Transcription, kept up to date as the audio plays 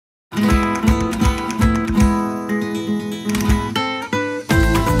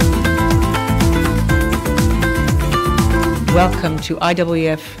Welcome to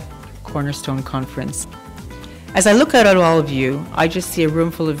IWF Cornerstone Conference. As I look out at all of you, I just see a room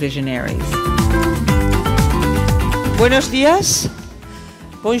full of visionaries. Buenos días.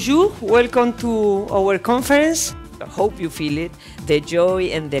 Bonjour. Welcome to our conference. I hope you feel it, the joy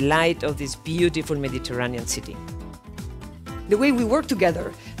and the light of this beautiful Mediterranean city. The way we work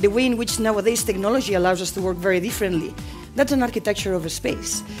together, the way in which nowadays technology allows us to work very differently, that's an architecture of a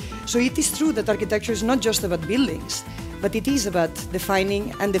space. So it is true that architecture is not just about buildings, but it is about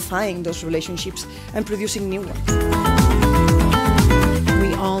defining and defying those relationships and producing new ones.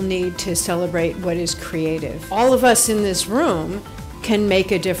 We all need to celebrate what is creative. All of us in this room can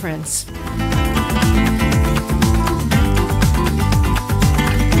make a difference.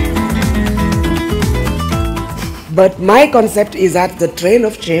 But my concept is that the train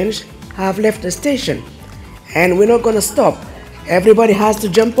of change have left the station and we're not going to stop. Everybody has to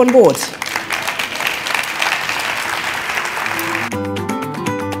jump on board.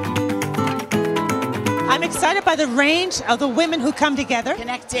 I'm excited by the range of the women who come together.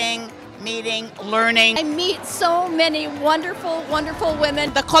 Connecting, meeting, learning. I meet so many wonderful, wonderful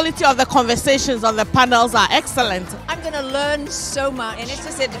women. The quality of the conversations on the panels are excellent. I'm going to learn so much. And it's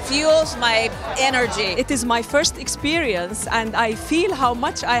just, it fuels my energy. It is my first experience and I feel how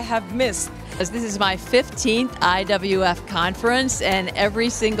much I have missed. This is my 15th IWF conference and every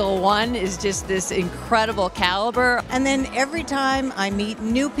single one is just this incredible caliber. And then every time I meet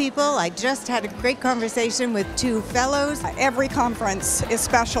new people, I just had a great conversation with two fellows. Every conference is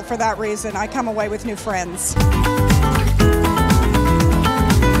special for that reason. I come away with new friends.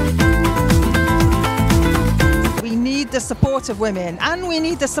 We need the support of women and we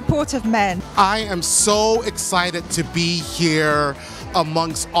need the support of men. I am so excited to be here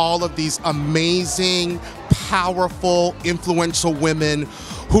amongst all of these amazing, powerful, influential women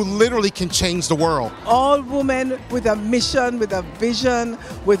who literally can change the world. All women with a mission, with a vision,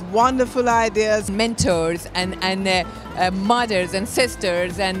 with wonderful ideas. Mentors and mothers and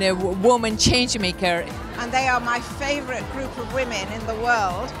sisters and woman change maker. And they are my favorite group of women in the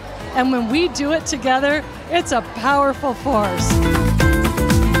world. And when we do it together, it's a powerful force.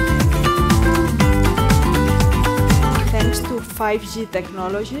 Thanks to 5G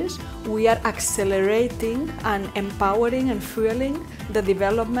technologies, we are accelerating and empowering and fueling the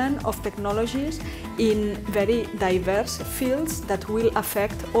development of technologies in very diverse fields that will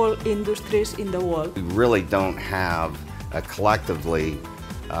affect all industries in the world. We really don't have collectively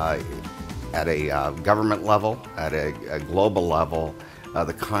at a government level, at a global level,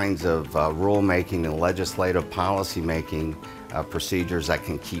 the kinds of rulemaking and legislative policy-making procedures that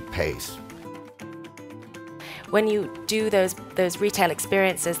can keep pace. When you do those retail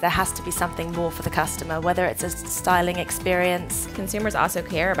experiences, there has to be something more for the customer, whether it's a styling experience. Consumers also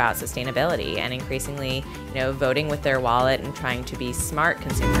care about sustainability and increasingly, voting with their wallet and trying to be smart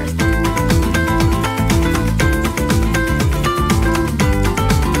consumers.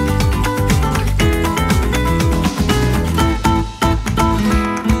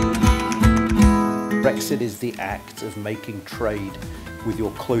 Brexit is the act of making trade with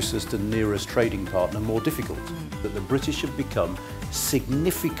your closest and nearest trading partner more difficult. That the British have become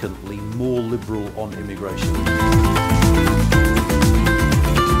significantly more liberal on immigration.